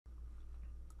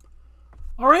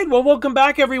All right, well, welcome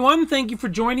back, everyone. Thank you for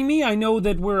joining me. I know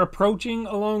that we're approaching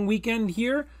a long weekend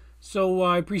here, so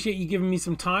I appreciate you giving me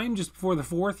some time just before the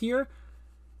 4th here.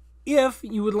 If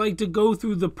you would like to go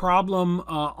through the problem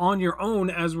on your own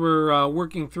as we're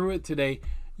working through it today,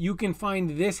 you can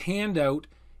find this handout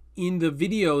in the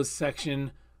videos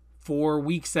section for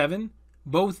week 7,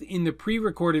 both in the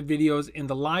pre-recorded videos and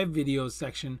the live videos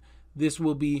section. This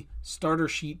will be starter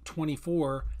sheet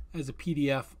 24 as a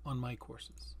PDF on my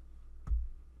courses.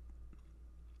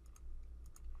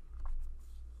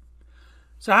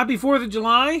 So happy 4th of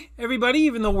July, everybody,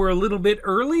 even though we're a little bit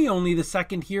early, only the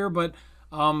 2nd here, but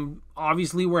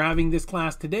obviously we're having this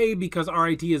class today because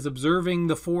RIT is observing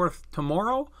the 4th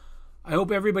tomorrow. I hope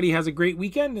everybody has a great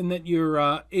weekend and that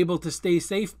you're able to stay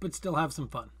safe but still have some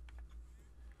fun.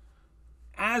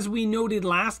 As we noted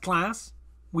last class,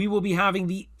 we will be having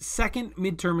the 2nd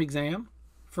midterm exam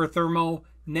for Thermo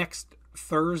next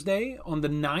Thursday on the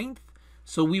 9th.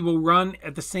 So we will run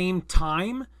at the same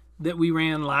time that we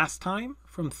ran last time,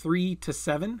 from 3 to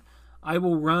 7. I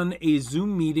will run a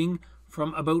Zoom meeting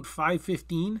from about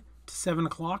 5:15 to 7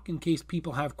 o'clock in case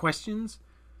people have questions.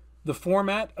 The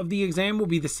format of the exam will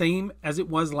be the same as it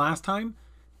was last time.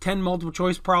 10 multiple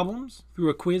choice problems through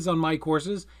a quiz on my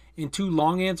courses and 2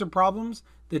 long answer problems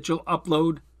that you'll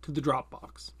upload to the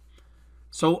Dropbox.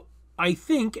 So I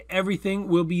think everything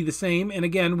will be the same. And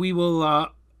again, we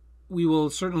will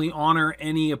certainly honor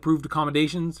any approved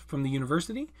accommodations from the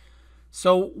university.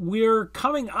 So we're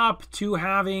coming up to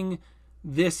having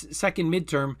this 2nd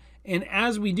midterm. And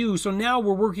as we do, so now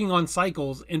we're working on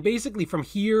cycles. And basically from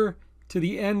here to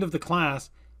the end of the class,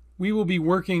 we will be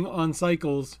working on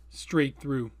cycles straight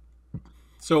through.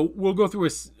 So we'll go through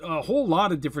a whole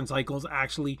lot of different cycles,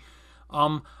 actually.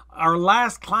 Our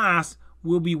last class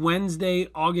will be Wednesday,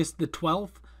 August the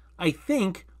 12th. I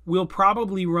think we'll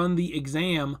probably run the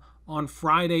exam on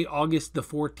Friday, August the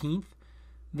 14th.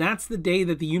 That's the day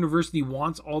that the university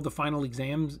wants all the final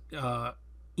exams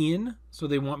in. So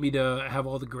they want me to have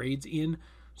all the grades in.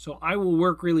 So I will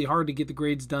work really hard to get the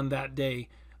grades done that day.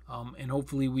 And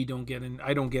hopefully I don't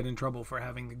get in trouble for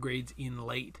having the grades in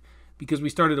late. Because we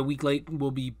started a week late,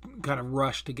 we'll be kind of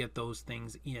rushed to get those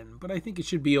things in. But I think it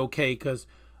should be okay because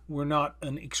we're not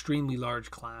an extremely large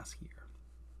class here.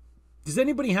 Does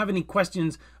anybody have any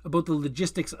questions about the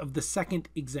logistics of the 2nd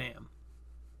exam?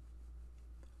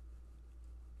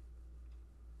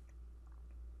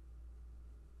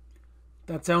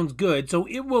 That sounds good. So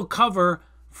it will cover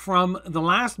from the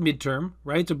last midterm,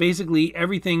 right? So basically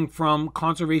everything from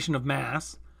conservation of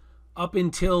mass up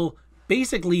until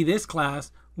basically this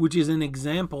class, which is an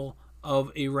example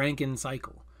of a Rankine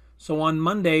cycle. So on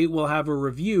Monday, we'll have a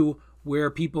review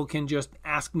where people can just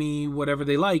ask me whatever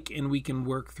they like and we can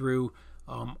work through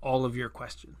all of your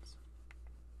questions.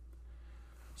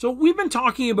 So we've been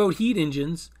talking about heat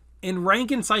engines and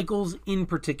Rankine cycles in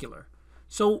particular.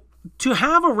 So to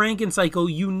have a Rankine cycle,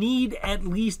 you need at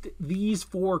least these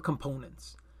 4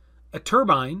 components: a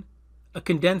turbine, a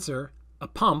condenser, a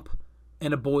pump,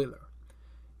 and a boiler.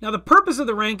 Now, the purpose of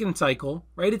the Rankine cycle,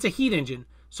 right, it's a heat engine.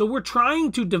 So we're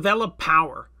trying to develop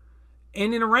power.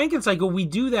 And in a Rankine cycle, we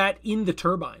do that in the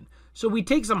turbine. So we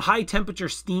take some high temperature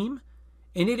steam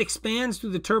and it expands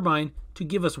through the turbine to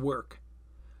give us work.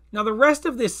 Now, the rest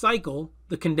of this cycle,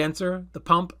 the condenser, the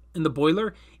pump, and the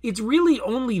boiler, it's really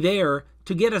only there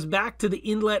to get us back to the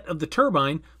inlet of the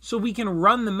turbine so we can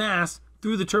run the mass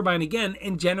through the turbine again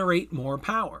and generate more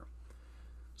power.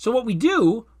 So what we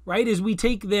do, right, is we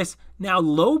take this now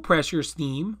low pressure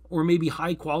steam or maybe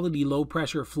high quality low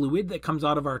pressure fluid that comes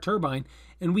out of our turbine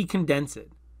and we condense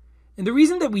it. And the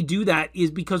reason that we do that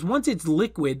is because once it's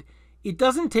liquid, it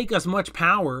doesn't take us much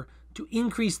power to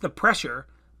increase the pressure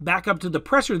back up to the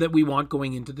pressure that we want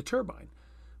going into the turbine.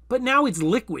 But now it's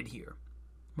liquid here,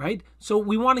 right? So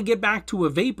we want to get back to a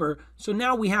vapor, so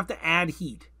now we have to add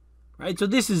heat, right? So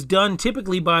this is done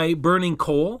typically by burning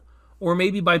coal or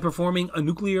maybe by performing a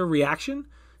nuclear reaction,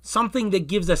 something that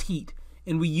gives us heat.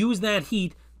 And we use that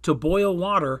heat to boil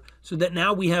water so that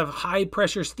now we have high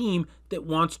pressure steam that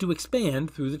wants to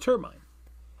expand through the turbine.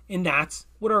 And that's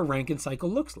what our Rankine cycle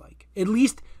looks like. At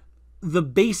least the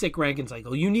basic Rankine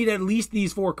cycle. You need at least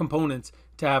these 4 components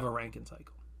to have a Rankine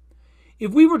cycle.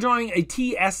 If we were drawing a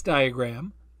TS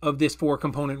diagram of this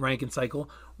 4-component Rankine cycle,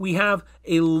 we have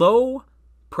a low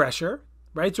pressure,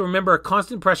 right? So remember, a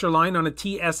constant pressure line on a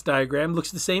TS diagram looks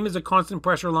the same as a constant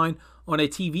pressure line on a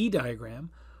TV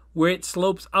diagram, where it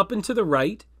slopes up and to the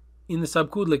right in the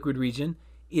subcooled liquid region.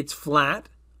 It's flat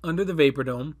under the vapor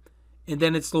dome, and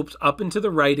then it slopes up and to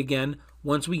the right again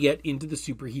once we get into the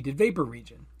superheated vapor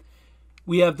region.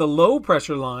 We have the low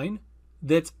pressure line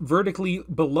that's vertically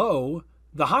below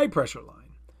the high pressure line.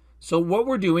 So what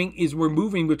we're doing is we're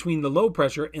moving between the low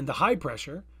pressure and the high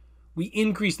pressure. We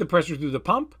increase the pressure through the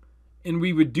pump, and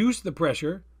we reduce the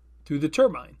pressure through the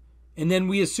turbine. And then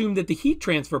we assume that the heat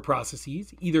transfer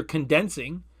processes, either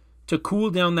condensing to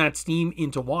cool down that steam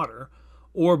into water,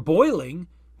 or boiling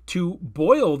to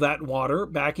boil that water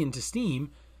back into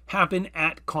steam, happen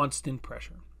at constant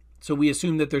pressure. So we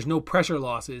assume that there's no pressure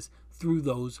losses through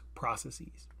those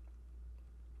processes.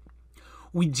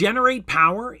 We generate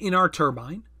power in our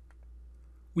turbine.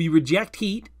 We reject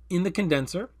heat in the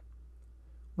condenser.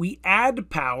 We add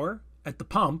power at the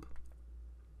pump.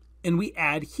 And we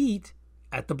add heat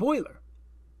at the boiler.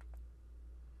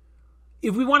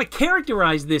 If we want to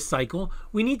characterize this cycle,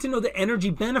 we need to know the energy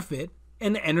benefit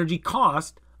and the energy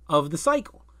cost of the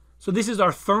cycle. So this is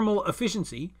our thermal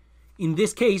efficiency. In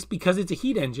this case, because it's a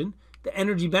heat engine, the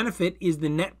energy benefit is the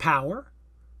net power.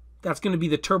 That's going to be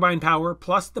the turbine power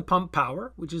plus the pump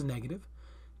power, which is negative,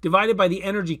 divided by the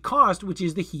energy cost, which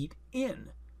is the heat in.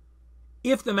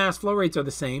 If the mass flow rates are the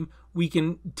same, we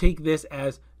can take this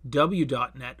as W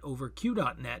dot net over Q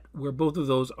dot net, where both of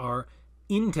those are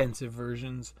intensive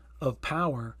versions of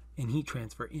power and heat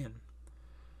transfer in.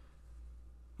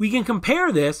 We can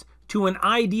compare this to an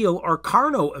ideal or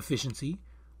Carnot efficiency,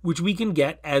 which we can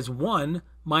get as 1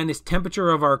 minus temperature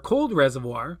of our cold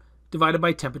reservoir divided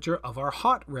by temperature of our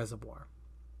hot reservoir.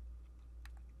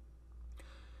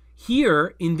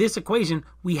 Here, in this equation,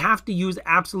 we have to use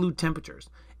absolute temperatures.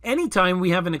 Anytime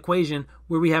we have an equation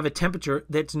where we have a temperature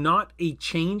that's not a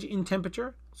change in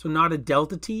temperature, so not a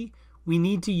delta T, we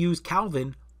need to use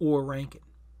Kelvin or Rankine.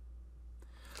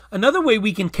 Another way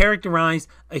we can characterize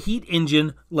a heat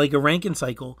engine like a Rankine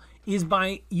cycle is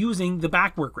by using the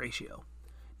backwork ratio.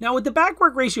 Now, what the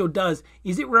backwork ratio does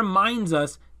is it reminds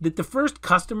us that the first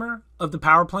customer of the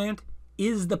power plant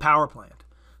is the power plant.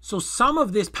 So some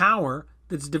of this power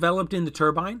that's developed in the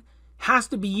turbine has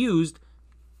to be used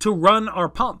to run our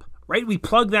pump, right? We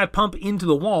plug that pump into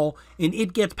the wall and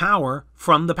it gets power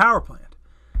from the power plant.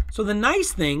 So the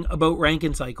nice thing about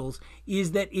Rankine cycles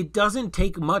is that it doesn't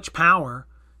take much power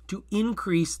to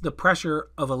increase the pressure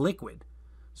of a liquid.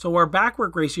 So our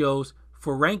backwork ratios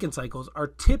for Rankine cycles are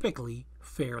typically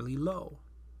fairly low.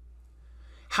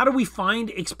 How do we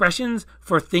find expressions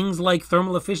for things like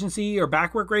thermal efficiency or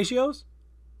backwork ratios?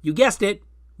 You guessed it,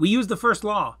 we use the first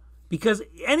law. Because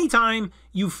anytime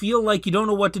you feel like you don't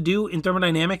know what to do in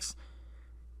thermodynamics,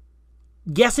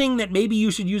 guessing that maybe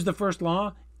you should use the first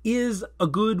law is a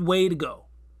good way to go,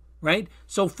 right?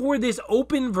 So for this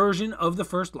open version of the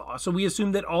first law, so we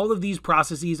assume that all of these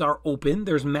processes are open,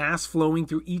 there's mass flowing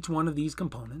through each one of these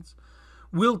components.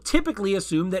 We'll typically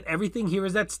assume that everything here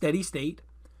is at steady state,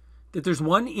 that there's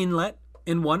one inlet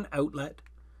and one outlet,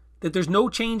 that there's no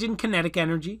change in kinetic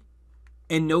energy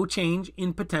and no change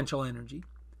in potential energy,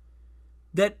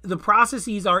 that the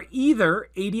processes are either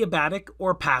adiabatic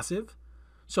or passive.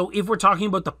 So if we're talking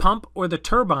about the pump or the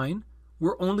turbine,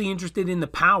 we're only interested in the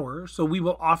power, so we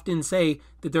will often say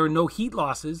that there are no heat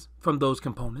losses from those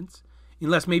components,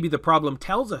 unless maybe the problem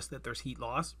tells us that there's heat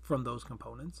loss from those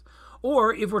components.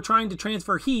 Or if we're trying to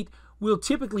transfer heat, we'll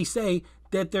typically say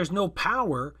that there's no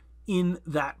power in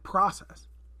that process.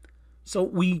 So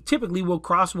we typically will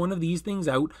cross one of these things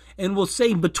out and we'll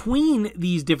say between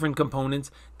these different components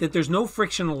that there's no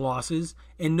frictional losses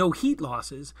and no heat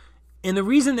losses. And the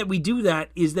reason that we do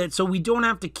that is that so we don't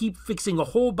have to keep fixing a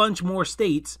whole bunch more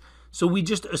states. So we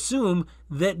just assume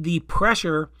that the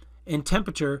pressure and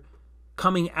temperature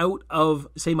coming out of,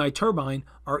 say, my turbine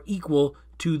are equal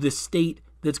to the state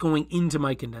that's going into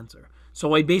my condenser.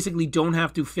 So I basically don't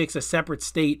have to fix a separate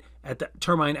state at the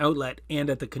turbine outlet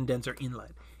and at the condenser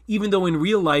inlet. Even though in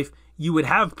real life, you would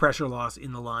have pressure loss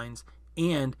in the lines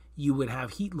and you would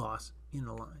have heat loss in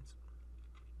the lines.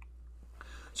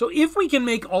 So if we can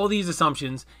make all these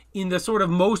assumptions in the sort of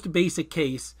most basic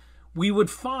case, we would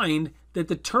find that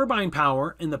the turbine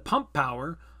power and the pump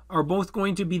power are both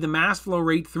going to be the mass flow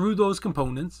rate through those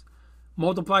components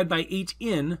multiplied by H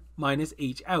in minus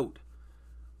H out.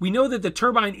 We know that the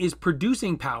turbine is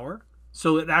producing power,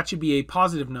 so that should be a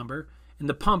positive number, and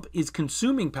the pump is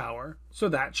consuming power, so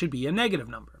that should be a negative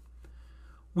number.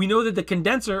 We know that the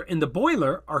condenser and the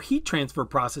boiler are heat transfer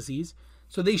processes,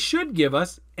 so they should give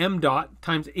us m dot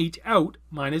times H out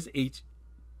minus H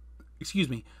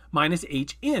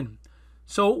in.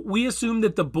 So we assume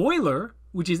that the boiler,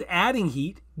 which is adding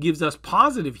heat, gives us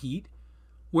positive heat,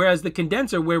 whereas the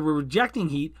condenser, where we're rejecting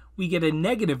heat, we get a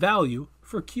negative value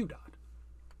for Q dot.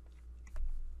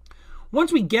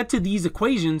 Once we get to these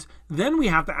equations, then we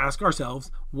have to ask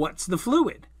ourselves, what's the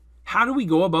fluid? How do we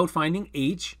go about finding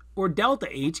H or delta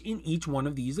H in each one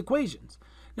of these equations?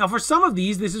 Now, for some of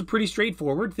these, this is pretty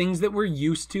straightforward, things that we're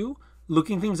used to,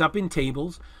 looking things up in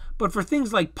tables. But for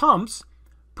things like pumps,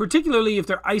 particularly if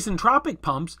they're isentropic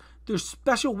pumps, there's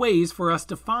special ways for us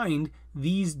to find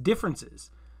these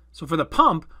differences. So for the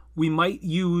pump, we might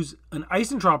use an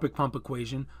isentropic pump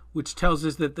equation, which tells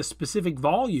us that the specific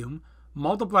volume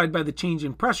multiplied by the change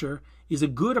in pressure is a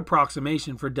good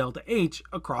approximation for delta H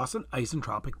across an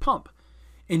isentropic pump.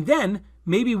 And then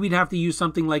maybe we'd have to use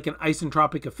something like an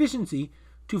isentropic efficiency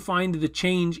to find the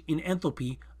change in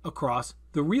enthalpy across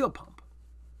the real pump.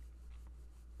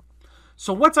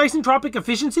 So what's isentropic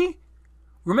efficiency?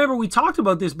 Remember, we talked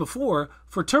about this before.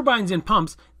 For turbines and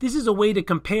pumps, this is a way to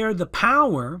compare the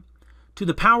power to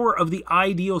the power of the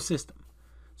ideal system.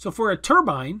 So for a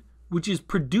turbine, which is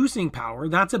producing power,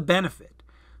 that's a benefit.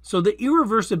 So the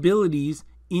irreversibilities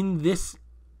in this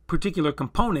particular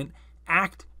component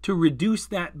act to reduce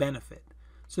that benefit.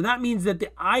 So that means that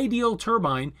the ideal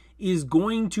turbine is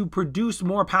going to produce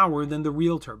more power than the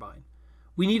real turbine.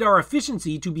 We need our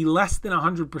efficiency to be less than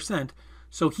 100%.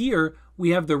 So here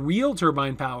we have the real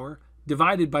turbine power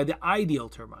divided by the ideal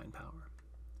turbine power.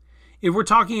 If we're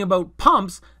talking about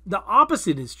pumps, the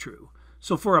opposite is true.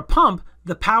 So for a pump,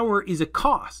 the power is a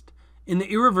cost, and the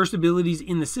irreversibilities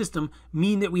in the system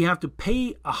mean that we have to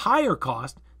pay a higher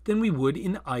cost than we would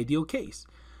in the ideal case.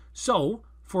 So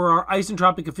for our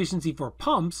isentropic efficiency for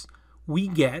pumps, we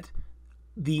get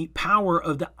the power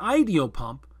of the ideal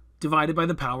pump divided by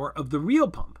the power of the real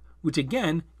pump, which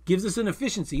again gives us an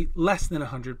efficiency less than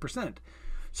 100%.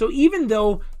 So even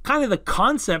though kind of the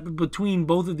concept between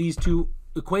both of these two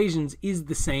equations is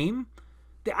the same,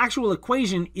 the actual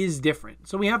equation is different.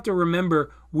 So we have to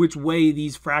remember which way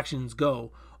these fractions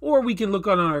go, or we can look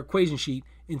on our equation sheet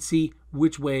and see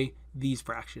which way these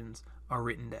fractions are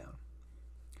written down.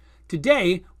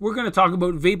 Today, we're going to talk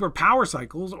about vapor power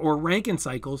cycles or Rankine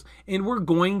cycles, and we're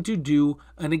going to do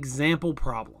an example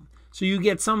problem, so you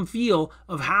get some feel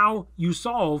of how you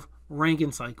solve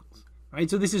Rankine cycles. Right?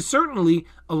 So this is certainly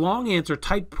a long answer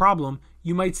type problem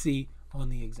you might see on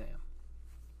the exam.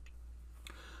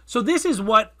 So this is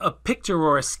what a picture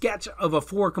or a sketch of a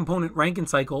 4-component Rankine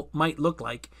cycle might look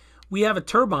like. We have a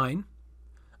turbine,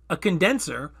 a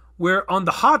condenser, where on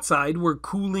the hot side we're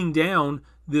cooling down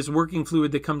this working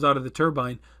fluid that comes out of the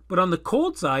turbine, but on the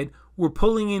cold side we're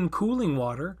pulling in cooling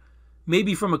water,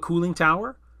 maybe from a cooling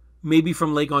tower, maybe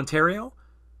from Lake Ontario.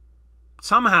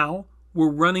 Somehow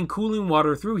we're running cooling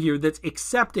water through here that's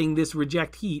accepting this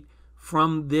reject heat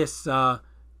from this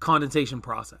condensation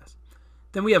process.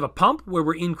 Then we have a pump where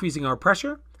we're increasing our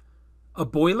pressure, a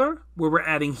boiler where we're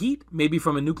adding heat, maybe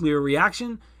from a nuclear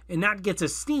reaction, and that gets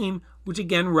us steam, which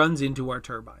again runs into our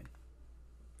turbine.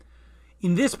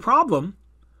 In this problem,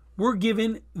 we're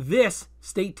given this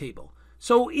state table.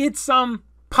 So it's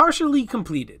partially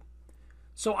completed.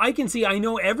 So I can see I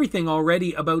know everything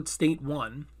already about state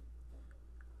 1.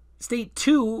 State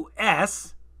 2,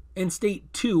 S, and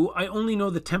state 2, I only know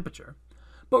the temperature.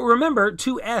 But remember,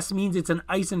 2S means it's an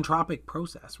isentropic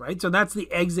process, right? So that's the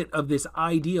exit of this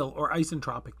ideal or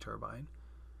isentropic turbine.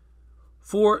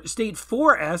 For state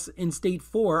 4S and state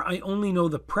 4, I only know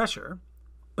the pressure.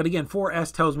 But again,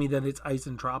 4S tells me that it's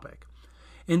isentropic.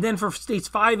 And then for states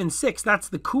 5 and 6, that's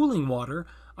the cooling water.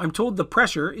 I'm told the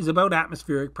pressure is about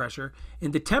atmospheric pressure,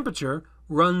 and the temperature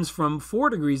runs from 4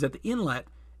 degrees at the inlet,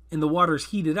 and the water's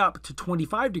heated up to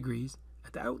 25 degrees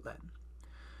at the outlet.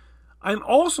 I'm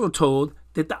also told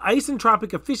that the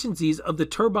isentropic efficiencies of the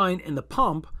turbine and the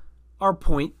pump are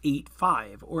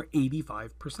 0.85 or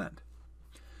 85%.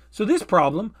 So this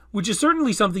problem, which is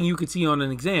certainly something you could see on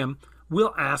an exam,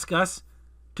 will ask us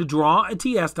to draw a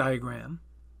TS diagram,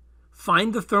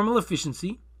 find the thermal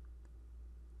efficiency,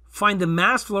 find the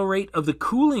mass flow rate of the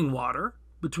cooling water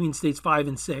between states 5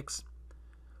 and 6,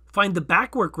 find the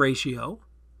backwork ratio,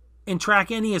 and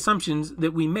track any assumptions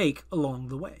that we make along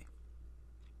the way.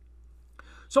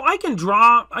 So I can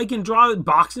draw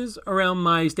boxes around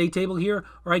my state table here,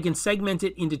 or I can segment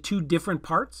it into 2 different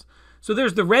parts. So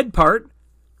there's the red part.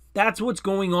 That's what's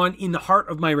going on in the heart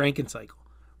of my Rankine cycle,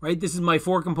 right? This is my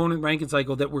 4-component Rankine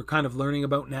cycle that we're kind of learning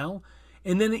about now.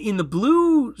 And then in the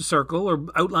blue circle, or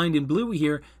outlined in blue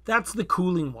here, that's the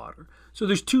cooling water. So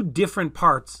there's 2 different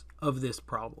parts of this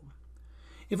problem.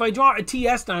 If I draw a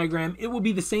TS diagram, it will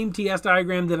be the same TS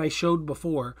diagram that I showed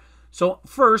before. So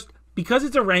first, because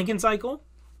it's a Rankine cycle,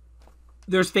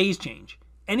 there's phase change.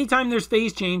 Anytime there's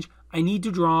phase change, I need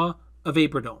to draw a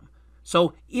vapor dome.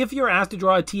 So if you're asked to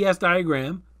draw a TS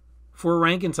diagram for a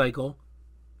Rankine cycle,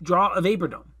 draw a vapor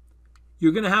dome.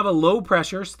 You're going to have a low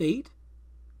pressure state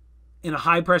and a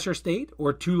high pressure state,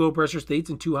 or 2 low pressure states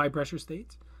and 2 high pressure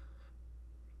states.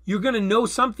 You're going to know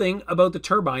something about the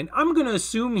turbine. I'm going to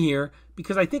assume here,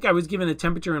 because I think I was given a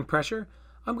temperature and pressure,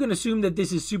 I'm going to assume that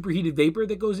this is superheated vapor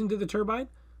that goes into the turbine.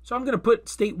 So I'm going to put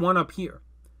state 1 up here.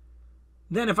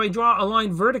 Then if I draw a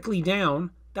line vertically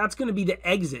down, that's going to be the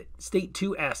exit, state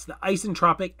 2s, the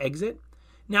isentropic exit.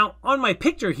 Now, on my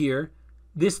picture here,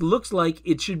 this looks like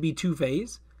it should be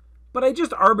two-phase, but I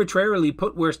just arbitrarily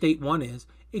put where state 1 is.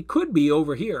 It could be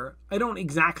over here. I don't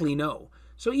exactly know.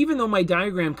 So even though my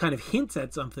diagram kind of hints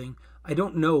at something, I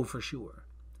don't know for sure.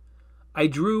 I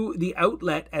drew the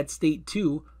outlet at state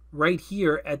 2 right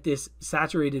here at this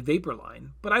saturated vapor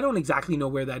line, but I don't exactly know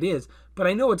where that is, but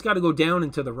I know it's got to go down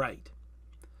and to the right.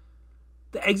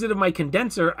 The exit of my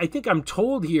condenser, I think I'm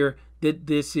told here that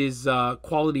this is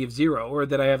quality of 0, or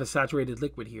that I have a saturated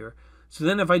liquid here. So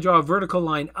then if I draw a vertical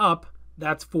line up,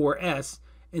 that's 4s,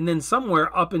 and then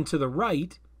somewhere up and to the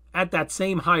right, at that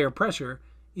same higher pressure,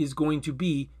 is going to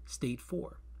be state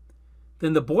 4.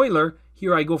 Then the boiler,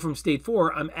 here I go from state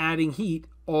 4, I'm adding heat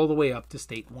all the way up to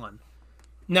state 1.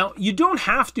 Now, you don't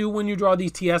have to, when you draw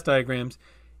these TS diagrams,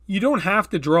 you don't have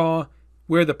to draw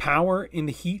where the power and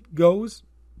the heat goes.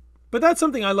 But that's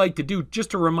something I like to do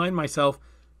just to remind myself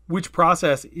which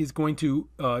process is going to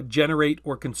generate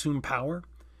or consume power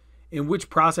and which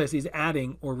process is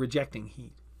adding or rejecting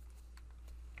heat.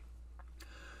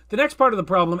 The next part of the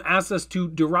problem asks us to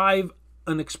derive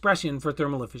an expression for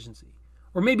thermal efficiency.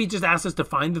 Or maybe it just asks us to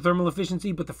find the thermal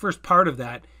efficiency, but the first part of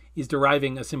that is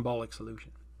deriving a symbolic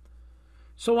solution.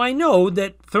 So I know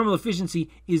that thermal efficiency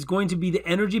is going to be the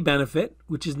energy benefit,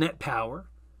 which is net power,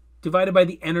 divided by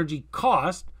the energy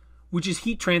cost, which is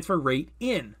heat transfer rate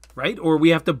in, right? Or we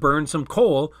have to burn some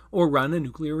coal or run a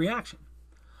nuclear reaction.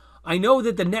 I know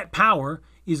that the net power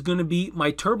is going to be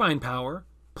my turbine power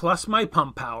plus my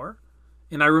pump power.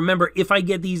 And I remember if I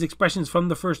get these expressions from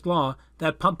the first law,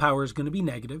 that pump power is going to be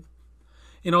negative.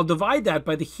 And I'll divide that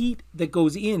by the heat that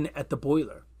goes in at the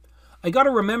boiler. I got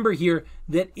to remember here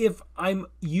that if I'm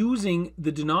using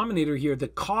the denominator here, the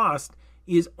cost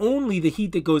is only the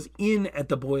heat that goes in at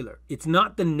the boiler. It's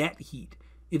not the net heat.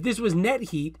 If this was net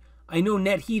heat, I know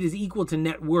net heat is equal to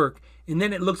net work, and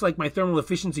then it looks like my thermal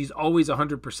efficiency is always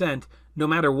 100% no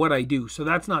matter what I do. So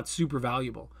that's not super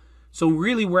valuable. So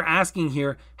really we're asking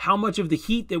here how much of the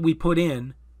heat that we put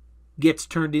in gets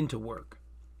turned into work.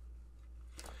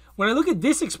 When I look at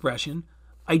this expression,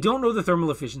 I don't know the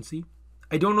thermal efficiency.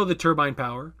 I don't know the turbine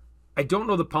power, I don't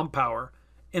know the pump power,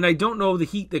 and I don't know the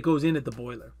heat that goes in at the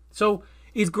boiler. So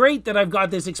it's great that I've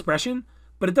got this expression,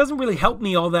 but it doesn't really help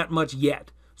me all that much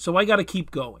yet. So I got to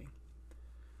keep going.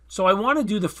 So I want to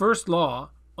do the first law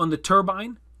on the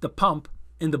turbine, the pump,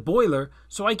 and the boiler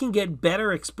so I can get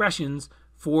better expressions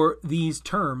for these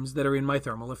terms that are in my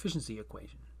thermal efficiency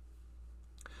equation.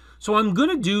 So I'm going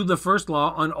to do the first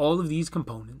law on all of these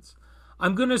components.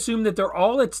 I'm going to assume that they're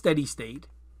all at steady state,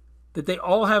 that they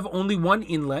all have only one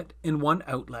inlet and one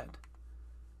outlet,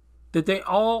 that they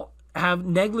all have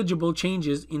negligible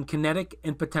changes in kinetic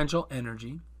and potential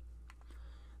energy,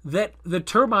 that the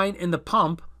turbine and the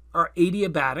pump are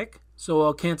adiabatic, so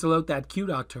I'll cancel out that Q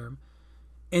dot term,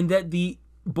 and that the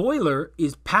boiler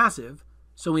is passive,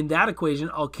 so in that equation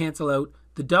I'll cancel out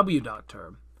the W dot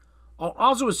term. I'll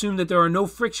also assume that there are no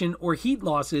friction or heat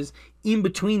losses in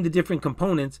between the different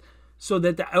components, so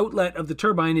that the outlet of the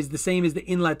turbine is the same as the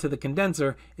inlet to the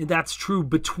condenser, and that's true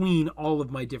between all of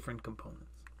my different components.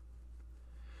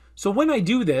 So when I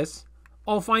do this,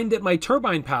 I'll find that my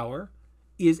turbine power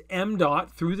is m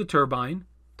dot through the turbine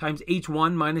times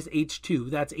H1 minus H2.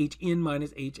 That's H in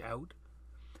minus H out.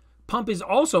 Pump is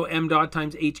also m dot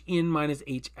times H in minus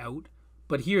H out,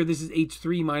 but here this is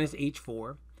H3 minus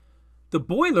H4. The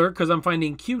boiler, because I'm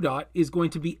finding Q dot, is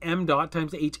going to be m dot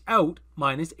times H out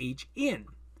minus H in.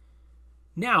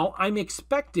 Now I'm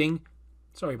expecting,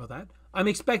 I'm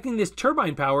expecting this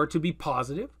turbine power to be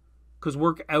positive because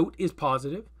work out is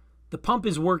positive. The pump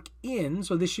is work in,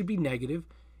 so this should be negative.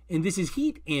 And this is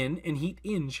heat in, and heat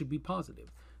in should be positive.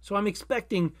 So I'm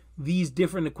expecting these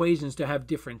different equations to have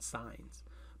different signs.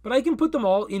 But I can put them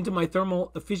all into my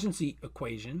thermal efficiency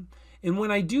equation. And when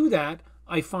I do that,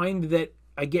 I find that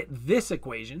I get this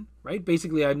equation, right?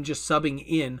 Basically, I'm just subbing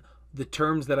in the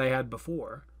terms that I had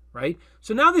before. Right?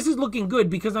 So now this is looking good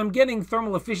because I'm getting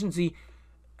thermal efficiency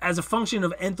as a function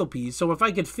of enthalpies. So if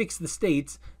I could fix the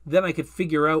states, then I could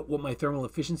figure out what my thermal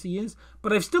efficiency is.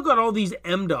 But I've still got all these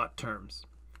m dot terms.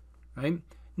 Right?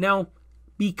 Now,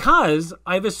 because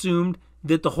I've assumed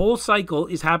that the whole cycle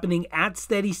is happening at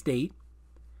steady state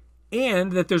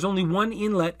and that there's only one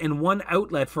inlet and one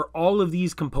outlet for all of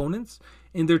these components,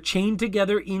 and they're chained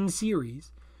together in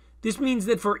series, this means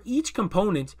that for each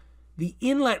component, the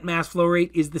inlet mass flow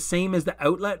rate is the same as the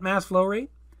outlet mass flow rate.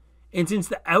 And since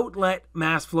the outlet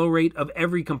mass flow rate of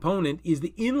every component is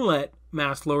the inlet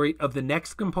mass flow rate of the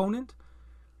next component,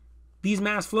 these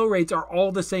mass flow rates are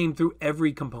all the same through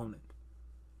every component,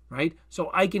 right?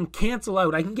 So I can cancel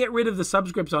out, I can get rid of the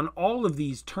subscripts on all of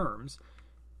these terms,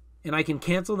 and I can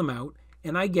cancel them out,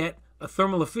 and I get a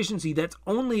thermal efficiency that's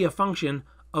only a function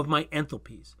of my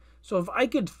enthalpies. So if I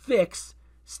could fix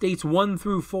states 1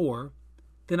 through 4,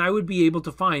 then I would be able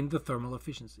to find the thermal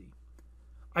efficiency.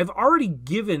 I've already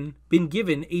been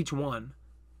given H1,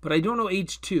 but I don't know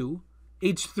H2.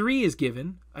 H3 is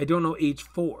given. I don't know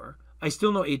H4. I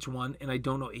still know H1, and I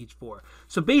don't know H4.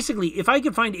 So basically, if I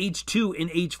could find H2 and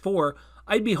H4,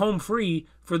 I'd be home free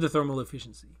for the thermal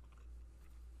efficiency.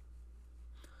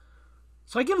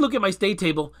 So I can look at my state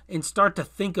table and start to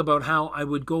think about how I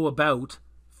would go about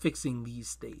fixing these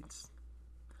states.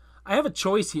 I have a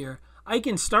choice here. I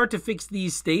can start to fix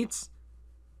these states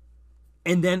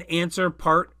and then answer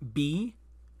part B,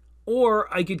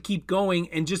 or I could keep going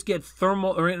and just get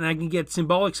and I can get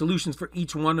symbolic solutions for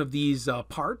each one of these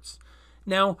parts.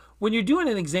 Now, when you're doing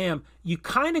an exam, you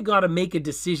kind of got to make a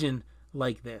decision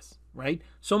like this, right?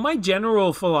 So my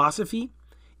general philosophy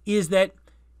is that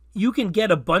you can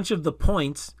get a bunch of the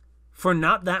points for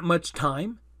not that much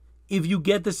time if you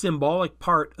get the symbolic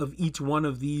part of each one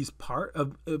of these parts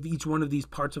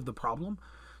of the problem.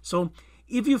 So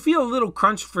if you feel a little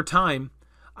crunched for time,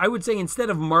 I would say instead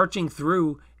of marching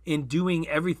through and doing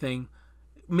everything,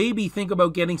 maybe think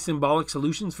about getting symbolic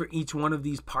solutions for each one of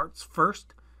these parts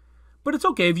first. But it's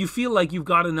okay if you feel like you've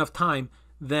got enough time,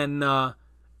 then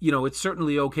it's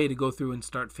certainly okay to go through and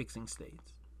start fixing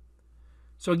states.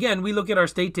 So again, we look at our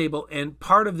state table, and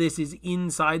part of this is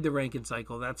inside the Rankine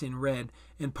cycle, that's in red,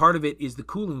 and part of it is the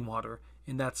cooling water,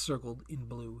 and that's circled in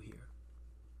blue here.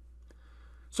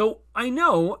 So I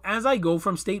know as I go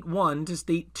from state 1 to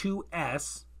state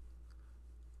 2s,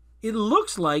 it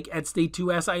looks like at state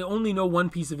 2s I only know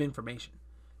one piece of information,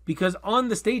 because on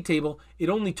the state table it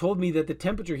only told me that the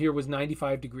temperature here was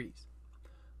 95 degrees.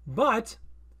 But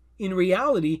in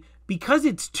reality, because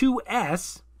it's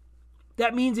 2s,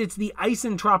 that means it's the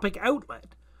isentropic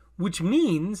outlet, which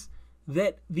means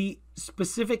that the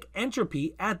specific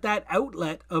entropy at that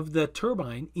outlet of the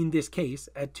turbine, in this case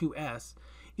at 2s,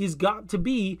 is got to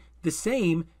be the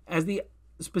same as the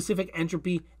specific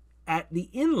entropy at the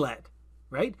inlet,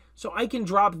 right? So I can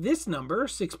drop this number,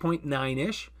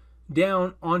 6.9-ish,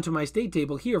 down onto my state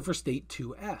table here for state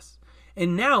 2s.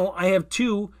 And now I have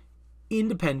two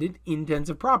independent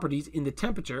intensive properties in the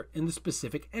temperature and the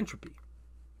specific entropy.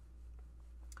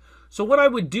 So what I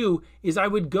would do is I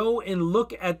would go and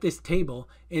look at this table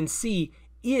and see,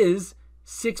 is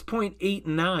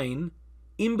 6.89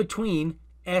 in between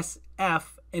SF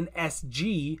and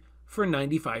SG for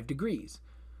 95 degrees.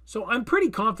 So I'm pretty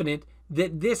confident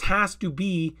that this has to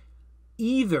be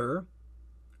either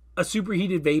a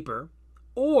superheated vapor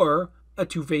or a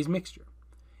two-phase mixture.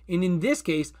 And in this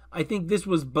case, I think this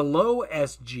was below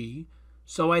SG,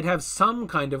 so I'd have some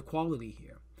kind of quality here.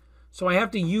 So I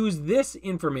have to use this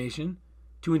information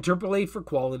to interpolate for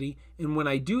quality, and when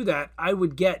I do that, I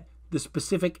would get the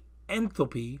specific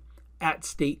enthalpy at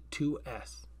state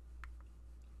 2s.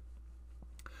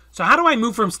 So how do I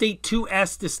move from state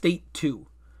 2s to state 2?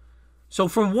 So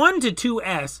from 1 to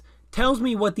 2s tells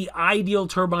me what the ideal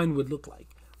turbine would look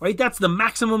like, right? That's the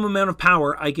maximum amount of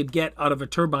power I could get out of a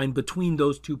turbine between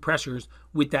those two pressures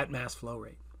with that mass flow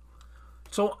rate.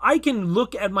 So I can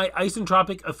look at my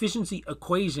isentropic efficiency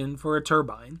equation for a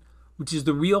turbine, which is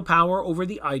the real power over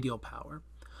the ideal power.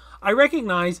 I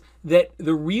recognize that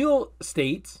the real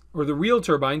state, or the real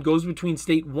turbine, goes between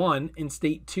state 1 and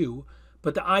state 2,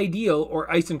 but the ideal or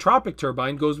isentropic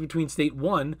turbine goes between state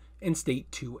 1 and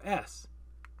state 2s.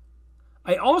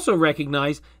 I also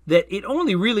recognize that it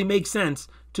only really makes sense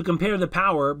to compare the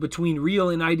power between real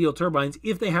and ideal turbines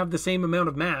if they have the same amount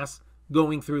of mass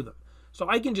going through them. So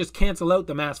I can just cancel out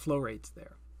the mass flow rates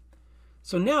there.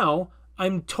 So now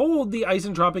I'm told the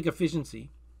isentropic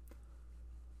efficiency.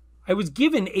 I was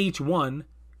given H1,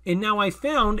 and now I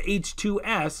found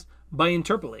H2s by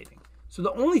interpolating. So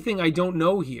the only thing I don't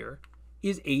know here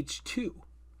is H2.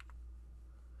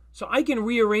 So I can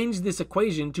rearrange this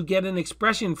equation to get an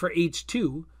expression for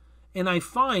H2, and I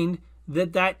find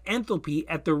that that enthalpy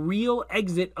at the real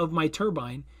exit of my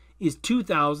turbine is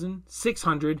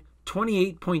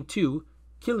 2,628.2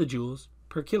 kilojoules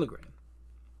per kilogram.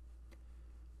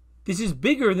 This is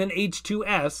bigger than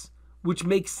H2s, which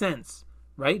makes sense,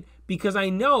 right? Because I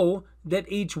know that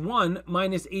H1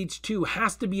 minus H2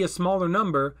 has to be a smaller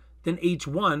number than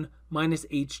H1 minus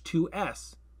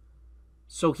H2s.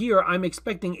 So here I'm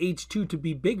expecting H2 to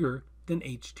be bigger than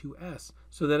H2s,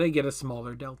 so that I get a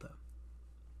smaller delta.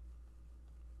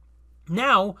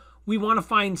 Now we want to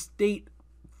find state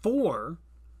 4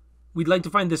 we'd like to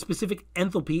find the specific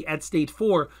enthalpy at state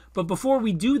 4. But before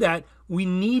we do that, we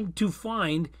need to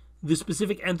find the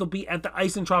specific enthalpy at the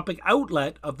isentropic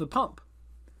outlet of the pump.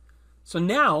 So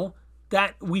now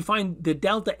that we find the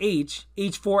delta H,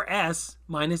 H4S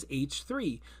minus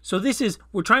H3. So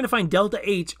we're trying to find delta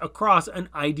H across an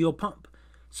ideal pump.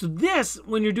 So this,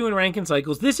 when you're doing Rankine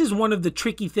cycles, this is one of the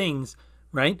tricky things,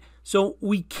 right? So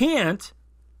we can't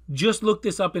just look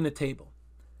this up in a table.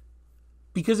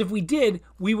 Because if we did,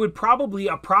 we would probably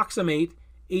approximate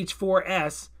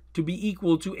H4S to be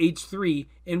equal to H3,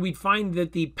 and we'd find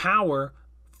that the power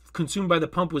consumed by the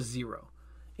pump was 0.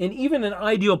 And even an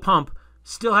ideal pump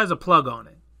still has a plug on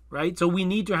it, right? So we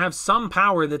need to have some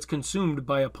power that's consumed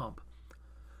by a pump.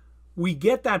 We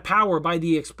get that power by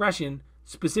the expression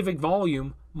specific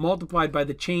volume multiplied by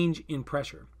the change in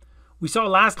pressure. We saw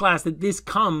last class that this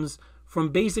comes from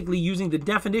basically using the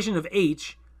definition of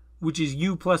H, which is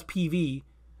U plus PV,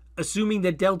 assuming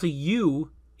that delta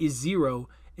U is 0,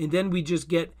 and then we just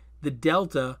get the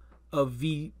delta of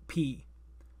VP.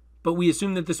 But we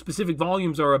assume that the specific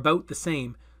volumes are about the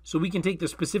same, so we can take the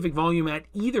specific volume at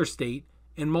either state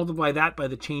and multiply that by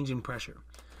the change in pressure.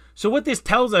 So what this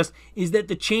tells us is that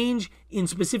the change in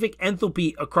specific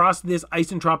enthalpy across this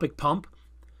isentropic pump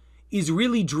is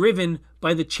really driven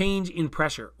by the change in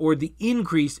pressure, or the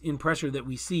increase in pressure that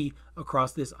we see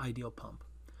across this ideal pump.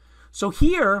 So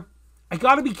here, I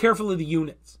got to be careful of the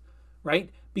units, right?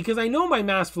 Because I know my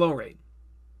mass flow rate,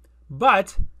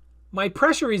 but my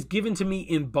pressure is given to me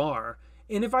in bar.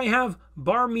 And if I have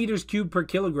bar meters cubed per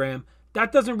kilogram,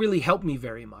 that doesn't really help me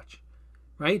very much,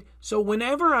 right? So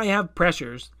whenever I have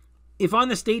pressures, if on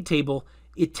the state table,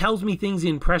 it tells me things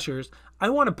in pressures, I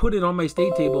want to put it on my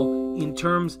state table in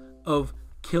terms of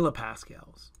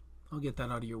kilopascals. I'll get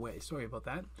that out of your way. Sorry about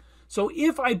that. So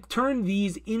if I turn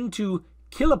these into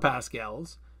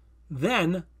kilopascals,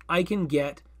 then I can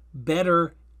get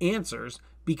better answers,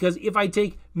 because if I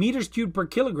take meters cubed per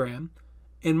kilogram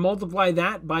and multiply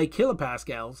that by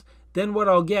kilopascals, then what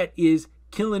I'll get is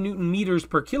kilonewton meters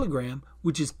per kilogram,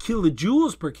 which is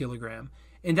kilojoules per kilogram,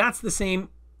 and that's the same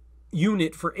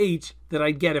unit for H that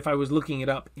I'd get if I was looking it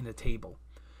up in a table.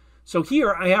 So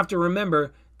here I have to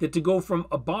remember that to go from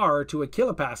a bar to a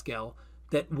kilopascal,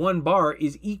 that 1 bar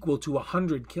is equal to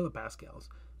 100 kilopascals.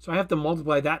 So I have to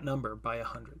multiply that number by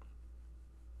 100.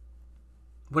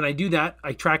 When I do that,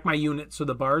 I track my units so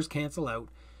the bars cancel out.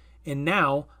 And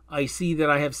now I see that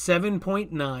I have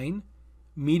 7.9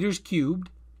 meters cubed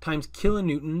times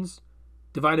kilonewtons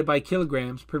divided by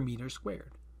kilograms per meter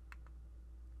squared.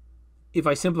 If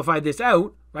I simplify this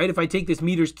out, right, if I take this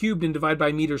meters cubed and divide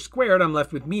by meters squared, I'm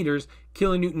left with meters.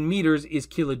 Kilonewton meters is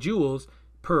kilojoules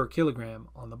per kilogram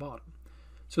on the bottom.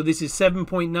 So this is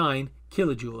 7.9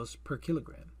 kilojoules per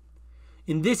kilogram.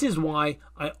 And this is why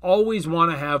I always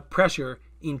want to have pressure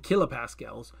in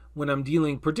kilopascals when I'm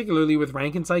dealing particularly with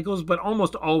Rankine cycles, but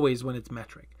almost always when it's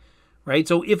metric, right?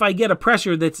 So if I get a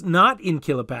pressure that's not in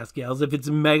kilopascals, if it's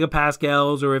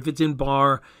megapascals or if it's in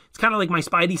bar, it's kind of like my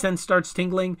spidey sense starts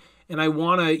tingling, and I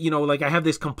want to, like I have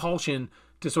this compulsion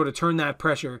to sort of turn that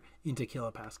pressure into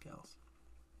kilopascals.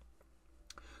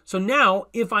 So now,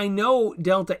 if I know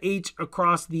delta H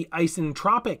across the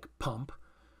isentropic pump,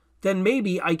 then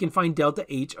maybe I can find delta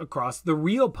H across the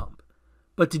real pump.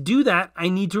 But to do that, I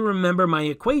need to remember my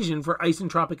equation for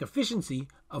isentropic efficiency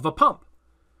of a pump.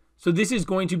 So this is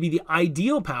going to be the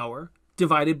ideal power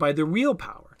divided by the real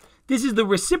power. This is the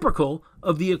reciprocal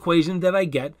of the equation that I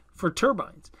get for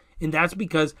turbines. And that's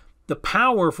because the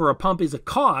power for a pump is a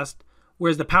cost,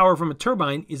 whereas the power from a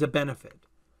turbine is a benefit.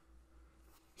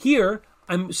 Here,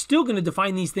 I'm still going to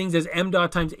define these things as m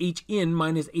dot times H in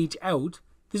minus H out.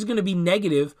 This is going to be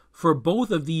negative for both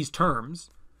of these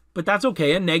terms, but that's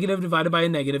okay. A negative divided by a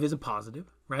negative is a positive,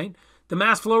 right? The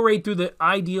mass flow rate through the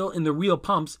ideal and the real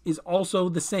pumps is also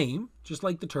the same, just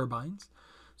like the turbines.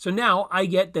 So now I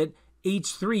get that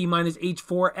H3 minus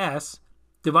H4S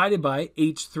divided by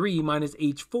H3 minus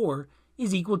H4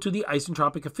 is equal to the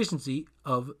isentropic efficiency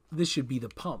of, this should be the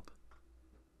pump.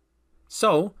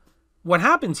 So what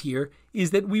happens here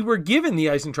is that we were given the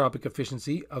isentropic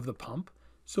efficiency of the pump.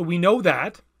 So we know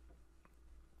that.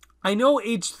 I know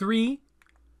H3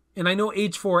 and I know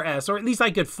H4S, or at least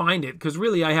I could find it, because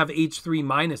really I have H3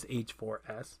 minus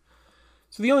H4S.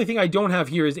 So the only thing I don't have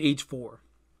here is H4.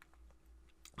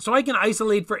 So I can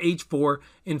isolate for H4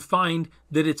 and find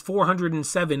that it's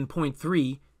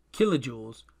 407.3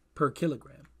 kilojoules per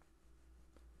kilogram.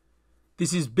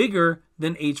 This is bigger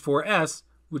than H4S,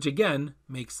 which again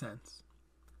makes sense.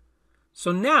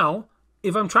 So now,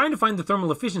 if I'm trying to find the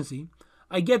thermal efficiency,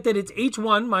 I get that it's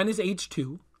H1 minus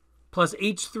H2 plus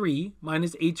H3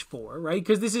 minus H4, right?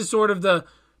 Because this is sort of the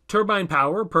turbine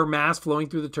power per mass flowing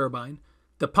through the turbine,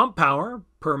 the pump power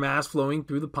per mass flowing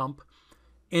through the pump,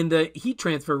 and the heat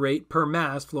transfer rate per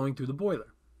mass flowing through the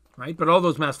boiler, right? But all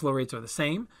those mass flow rates are the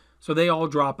same, so they all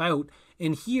drop out.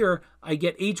 And here I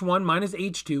get H1 minus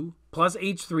H2 plus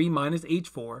H3 minus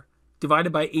H4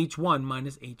 divided by H1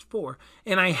 minus H4.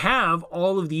 And I have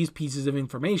all of these pieces of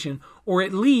information, or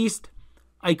at least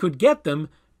I could get them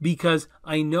because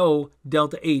I know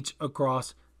delta H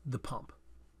across the pump.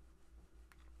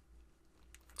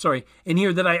 Sorry, and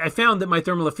here that I found that my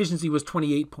thermal efficiency was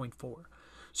 28.4.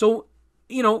 So,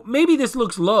 maybe this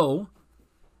looks low,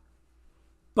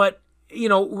 but,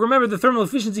 remember the thermal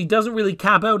efficiency doesn't really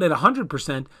cap out at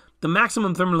 100%. The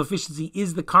maximum thermal efficiency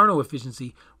is the Carnot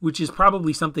efficiency, which is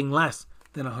probably something less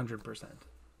than 100%.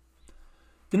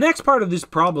 The next part of this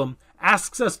problem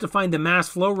asks us to find the mass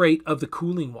flow rate of the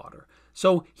cooling water.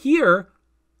 So here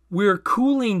we're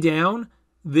cooling down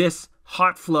this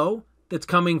hot flow that's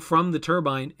coming from the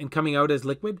turbine and coming out as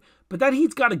liquid, but that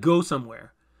heat's got to go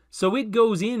somewhere. So it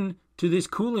goes in to this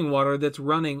cooling water that's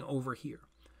running over here,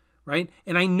 right?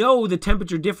 And I know the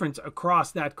temperature difference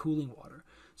across that cooling water.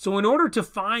 So in order to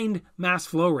find mass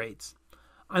flow rates,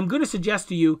 I'm going to suggest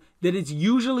to you that it's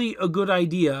usually a good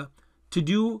idea to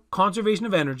do conservation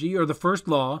of energy, or the first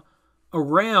law,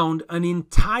 around an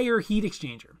entire heat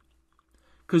exchanger.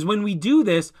 Because when we do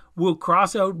this, we'll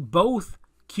cross out both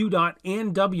Q dot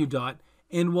and W dot,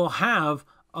 and we'll have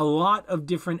a lot of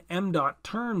different M dot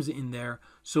terms in there,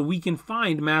 so we can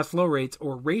find mass flow rates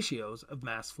or ratios of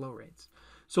mass flow rates.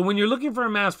 So when you're looking for a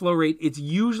mass flow rate, it's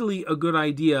usually a good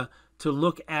idea to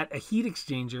look at a heat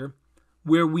exchanger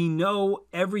where we know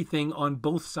everything on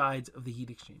both sides of the heat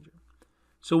exchanger.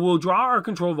 So we'll draw our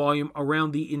control volume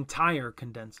around the entire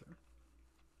condenser.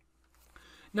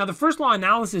 Now, the first law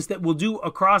analysis that we'll do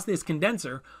across this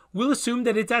condenser will assume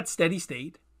that it's at steady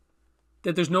state,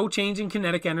 that there's no change in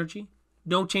kinetic energy,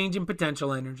 no change in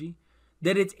potential energy,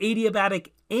 that it's adiabatic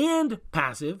and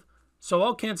passive, so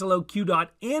I'll cancel out Q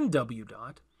dot and W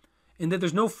dot, and that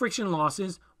there's no friction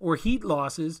losses or heat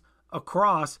losses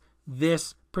across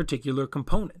this particular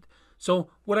component. So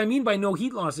what I mean by no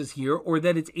heat losses here, or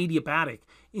that it's adiabatic,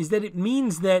 is that it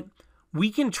means that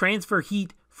we can transfer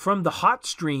heat from the hot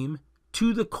stream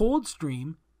to the cold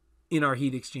stream in our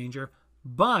heat exchanger,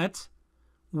 but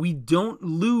we don't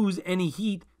lose any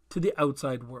heat to the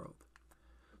outside world.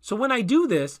 So when I do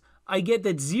this, I get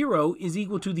that 0 is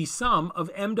equal to the sum of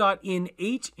m dot in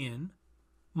H in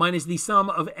minus the sum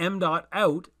of m dot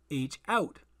out H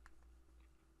out.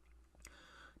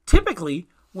 Typically,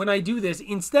 when I do this,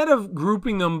 instead of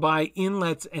grouping them by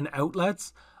inlets and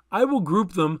outlets, I will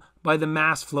group them by the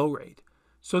mass flow rate.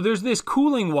 So there's this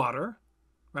cooling water,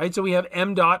 right? So we have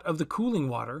m dot of the cooling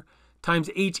water times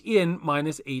H in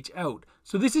minus H out.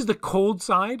 So this is the cold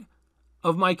side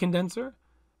of my condenser.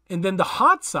 And then the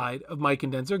hot side of my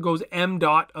condenser goes m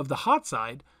dot of the hot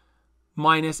side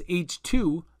minus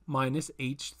H2 minus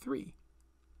H3.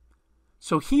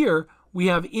 So here we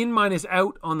have in minus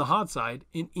out on the hot side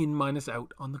and in minus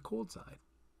out on the cold side.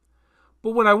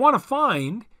 But what I want to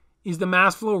find is the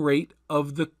mass flow rate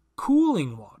of the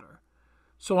cooling water.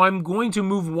 So I'm going to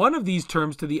move one of these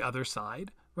terms to the other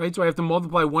side, right? So I have to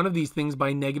multiply one of these things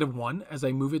by -1 as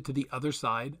I move it to the other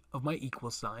side of my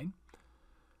equal sign.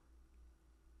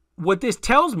 What this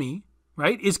tells me,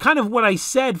 right, is kind of what I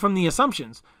said from the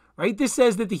assumptions, right? This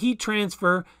says that the heat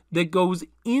transfer that goes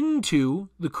into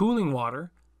the cooling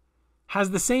water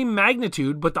has the same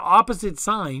magnitude but the opposite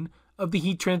sign of the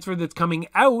heat transfer that's coming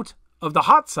out of the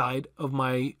hot side of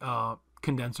my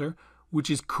condenser, which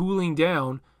is cooling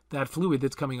down that fluid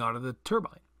that's coming out of the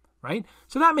turbine, right?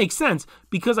 So that makes sense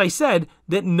because I said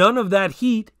that none of that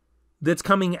heat that's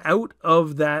coming out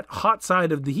of that hot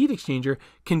side of the heat exchanger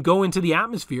can go into the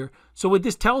atmosphere. So what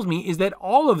this tells me is that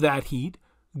all of that heat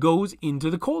goes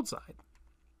into the cold side.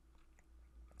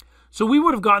 So we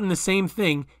would have gotten the same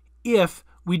thing if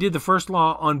we did the first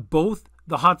law on both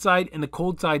the hot side and the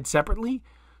cold side separately.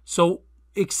 So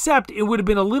except it would have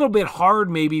been a little bit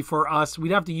hard maybe for us.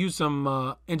 We'd have to use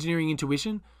some engineering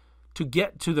intuition to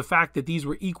get to the fact that these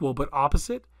were equal but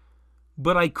opposite.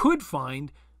 But I could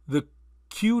find the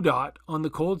Q dot on the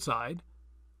cold side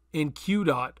and Q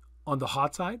dot on the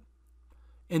hot side.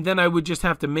 And then I would just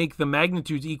have to make the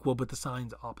magnitudes equal but the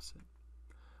signs opposite.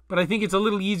 But I think it's a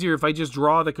little easier if I just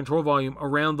draw the control volume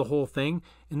around the whole thing,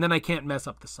 and then I can't mess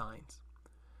up the signs.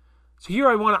 So here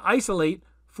I want to isolate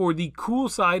for the cool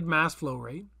side mass flow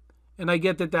rate, and I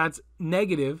get that that's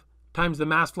negative times the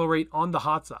mass flow rate on the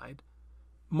hot side,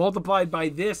 multiplied by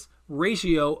this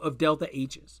ratio of delta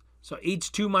H's. So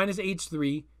H2 minus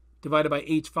H3 divided by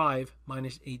H5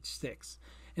 minus H6.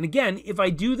 And again, if I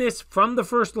do this from the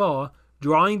first law,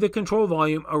 drawing the control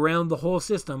volume around the whole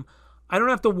system, I don't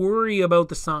have to worry about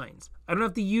the signs. I don't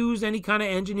have to use any kind of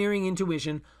engineering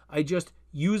intuition. I just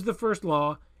use the first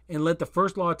law and let the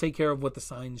first law take care of what the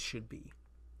signs should be.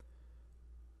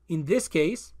 In this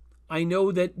case, I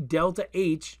know that delta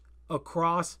H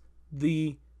across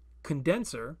the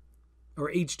condenser,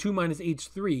 or H2 minus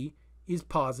H3, is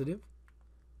positive.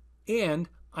 And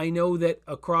I know that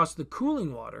across the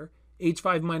cooling water,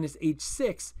 H5 minus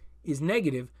H6 is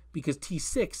negative because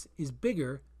T6 is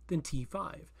bigger than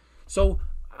T5. So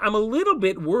I'm a little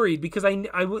bit worried because I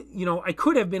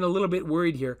could have been a little bit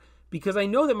worried here because I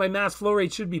know that my mass flow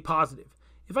rate should be positive.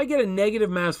 If I get a negative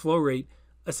mass flow rate,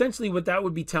 essentially what that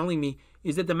would be telling me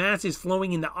is that the mass is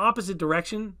flowing in the opposite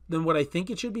direction than what I think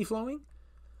it should be flowing.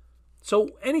 So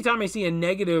anytime I see a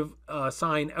negative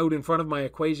sign out in front of my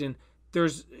equation,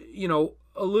 there's,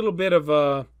 a little bit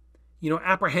of,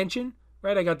 apprehension,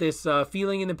 right? I got this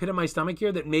feeling in the pit of my stomach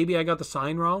here that maybe I got the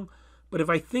sign wrong. But if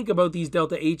I think about these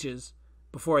delta H's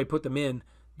before I put them in,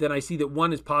 then I see that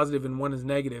one is positive and one is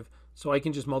negative. So I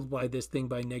can just multiply this thing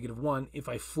by -1 if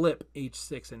I flip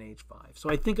H6 and H5. So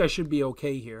I think I should be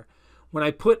okay here. When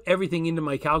I put everything into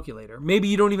my calculator, maybe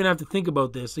you don't even have to think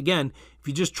about this. Again, if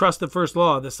you just trust the first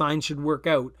law, the sign should work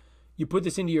out. You put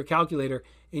this into your calculator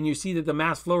and you see that the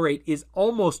mass flow rate is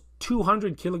almost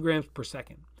 200 kilograms per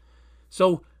second.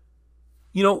 So,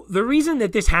 the reason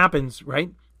that this happens,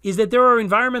 right, is that there are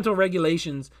environmental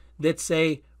regulations that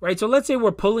say, right, so let's say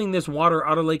we're pulling this water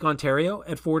out of Lake Ontario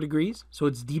at 4 degrees, so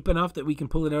it's deep enough that we can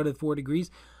pull it out at 4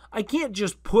 degrees. I can't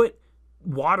just put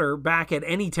water back at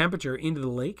any temperature into the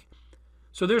lake.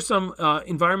 So there's some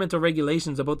environmental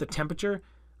regulations about the temperature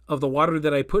of the water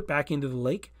that I put back into the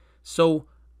lake. So,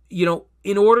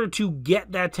 in order to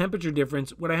get that temperature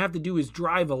difference, what I have to do is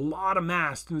drive a lot of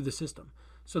mass through the system.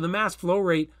 So the mass flow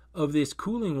rate of this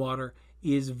cooling water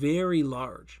is very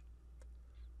large.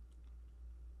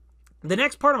 The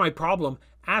next part of my problem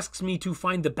asks me to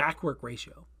find the backwork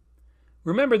ratio.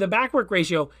 Remember, the backwork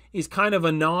ratio is kind of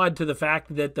a nod to the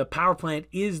fact that the power plant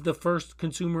is the first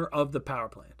consumer of the power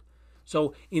plant.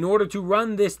 So in order to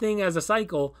run this thing as a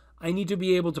cycle, I need to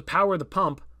be able to power the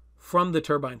pump from the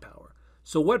turbine power.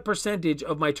 So what percentage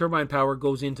of my turbine power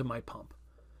goes into my pump?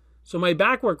 So my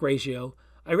backwork ratio,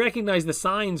 I recognize the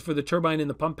signs for the turbine and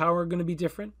the pump power are going to be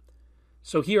different.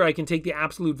 So here I can take the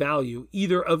absolute value,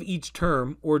 either of each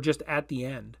term or just at the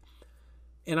end.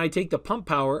 And I take the pump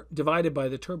power divided by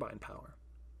the turbine power.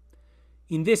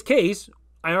 In this case,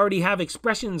 I already have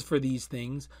expressions for these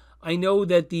things. I know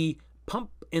that the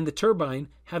pump and the turbine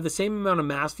have the same amount of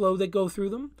mass flow that go through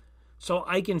them. So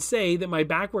I can say that my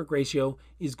backwork ratio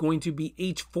is going to be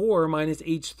H4 minus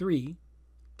H3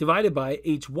 divided by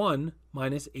H1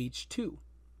 minus H2.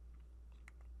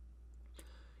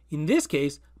 In this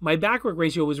case, my backwork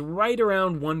ratio is right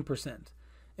around 1%.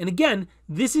 And again,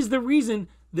 this is the reason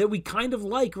that we kind of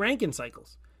like Rankine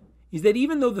cycles, is that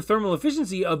even though the thermal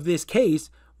efficiency of this case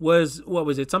was, what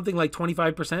was it, something like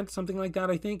 25%, something like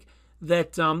that, I think,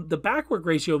 that the backwork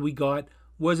ratio we got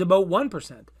was about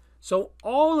 1%. So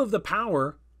all of the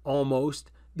power,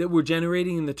 almost, that we're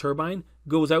generating in the turbine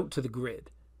goes out to the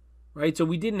grid, right? So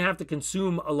we didn't have to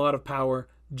consume a lot of power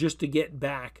just to get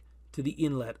back to the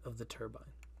inlet of the turbine.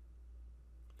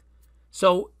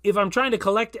 So if I'm trying to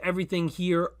collect everything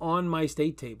here on my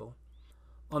state table,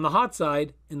 on the hot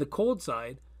side and the cold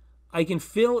side, I can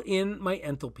fill in my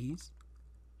enthalpies.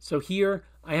 So here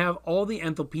I have all the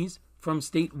enthalpies from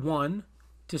state 1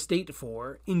 to state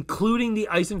 4, including the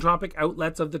isentropic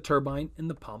outlets of the turbine and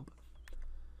the pump.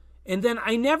 And then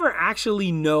I never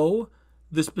actually know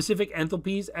the specific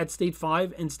enthalpies at state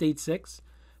 5 and state 6,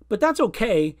 but that's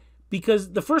okay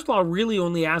because the first law really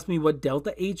only asked me what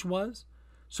delta H was.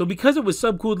 So because it was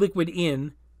subcooled liquid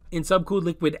in and subcooled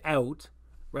liquid out,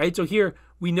 right? So here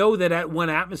we know that at 1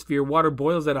 atmosphere, water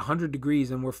boils at 100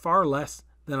 degrees and we're far less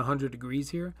than 100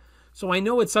 degrees here. So I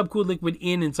know it's subcooled liquid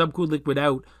in and subcooled liquid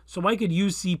out. So I could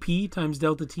use Cp times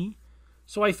delta T.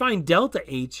 So I find delta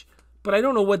H, but I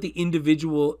don't know what the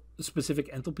individual specific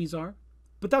enthalpies are.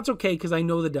 But that's okay because I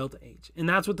know the delta H. And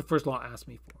that's what the first law asked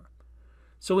me for.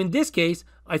 So in this case,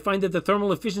 I find that the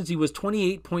thermal efficiency was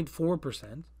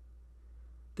 28.4%.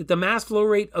 That the mass flow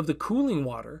rate of the cooling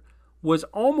water was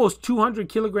almost 200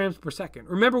 kilograms per second.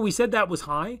 Remember, we said that was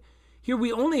high. Here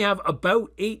we only have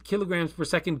about 8 kilograms per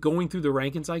second going through the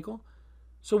Rankine cycle.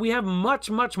 So we have much,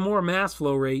 much more mass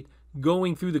flow rate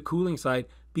going through the cooling side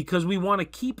because we want to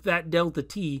keep that delta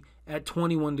T at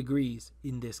 21 degrees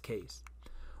in this case.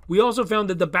 We also found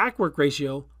that the backwork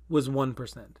ratio was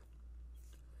 1%.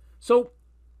 So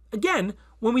again,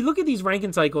 when we look at these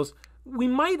Rankine cycles, we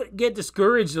might get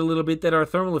discouraged a little bit that our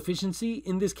thermal efficiency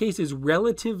in this case is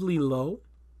relatively low,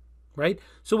 right?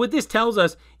 So what this tells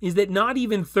us is that not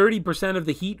even 30% of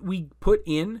the heat we put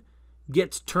in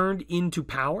gets turned into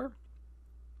power.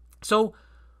 So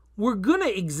we're going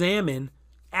to examine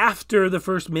after the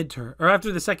first midterm, or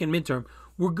after the second midterm,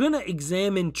 we're going to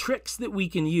examine tricks that we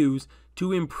can use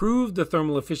to improve the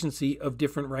thermal efficiency of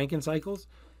different Rankine cycles.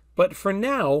 But for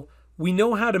now, we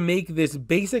know how to make this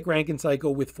basic Rankine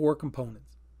cycle with 4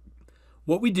 components.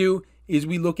 What we do is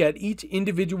we look at each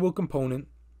individual component.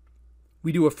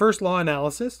 We do a first law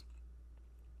analysis.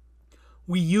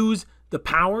 We use the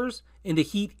powers and the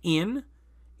heat in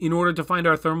order to find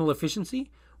our thermal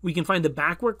efficiency. We can find the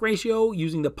backwork ratio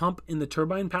using the pump and the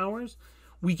turbine powers.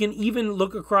 We can even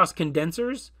look across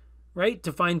condensers, right,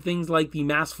 to find things like the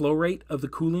mass flow rate of the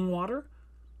cooling water.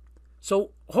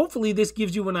 So hopefully this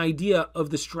gives you an idea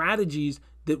of the strategies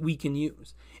that we can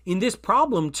use. In this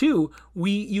problem too,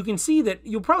 you can see that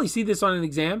you'll probably see this on an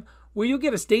exam where you'll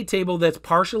get a state table that's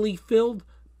partially filled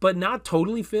but not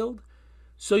totally filled.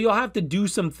 So you'll have to do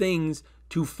some things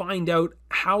to find out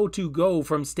how to go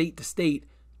from state to state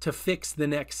to fix the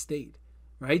next state,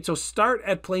 right? So start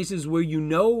at places where you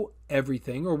know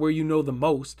everything or where you know the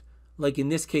most, like in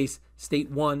this case, state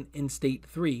 1 and state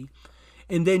 3,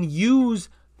 and then use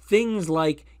things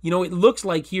like, it looks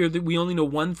like here that we only know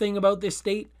one thing about this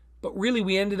state, but really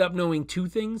we ended up knowing 2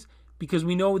 things because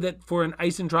we know that for an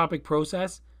isentropic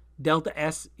process, delta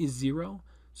S is 0.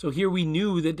 So here we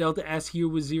knew that delta S here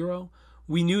was 0.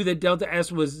 We knew that delta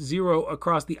S was 0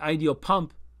 across the ideal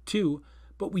pump too,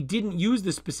 but we didn't use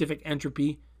the specific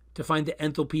entropy to find the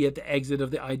enthalpy at the exit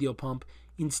of the ideal pump.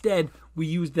 Instead, we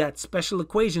used that special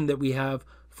equation that we have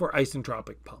for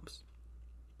isentropic pumps.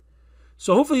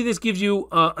 So hopefully this gives you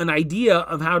an idea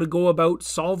of how to go about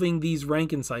solving these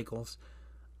Rankine cycles.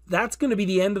 That's going to be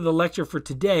the end of the lecture for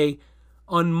today.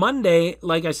 On Monday,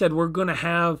 like I said, we're going to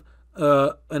have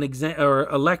an exam or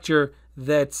a lecture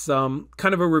that's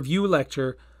kind of a review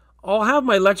lecture. I'll have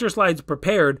my lecture slides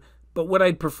prepared, but what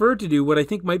I'd prefer to do, what I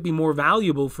think might be more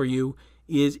valuable for you,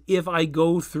 is if I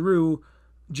go through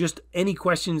just any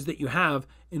questions that you have,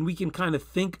 and we can kind of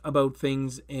think about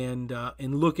things and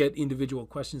look at individual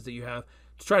questions that you have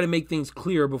to try to make things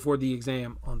clear before the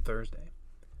exam on Thursday.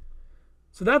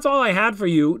 So that's all I had for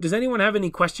you. Does anyone have any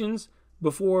questions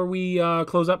before we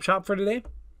close up shop for today?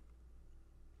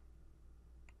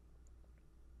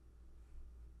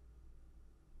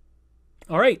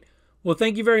 All right. Well,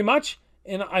 thank you very much.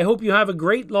 And I hope you have a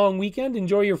great long weekend.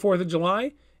 Enjoy your 4th of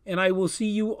July. And I will see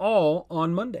you all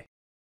on Monday.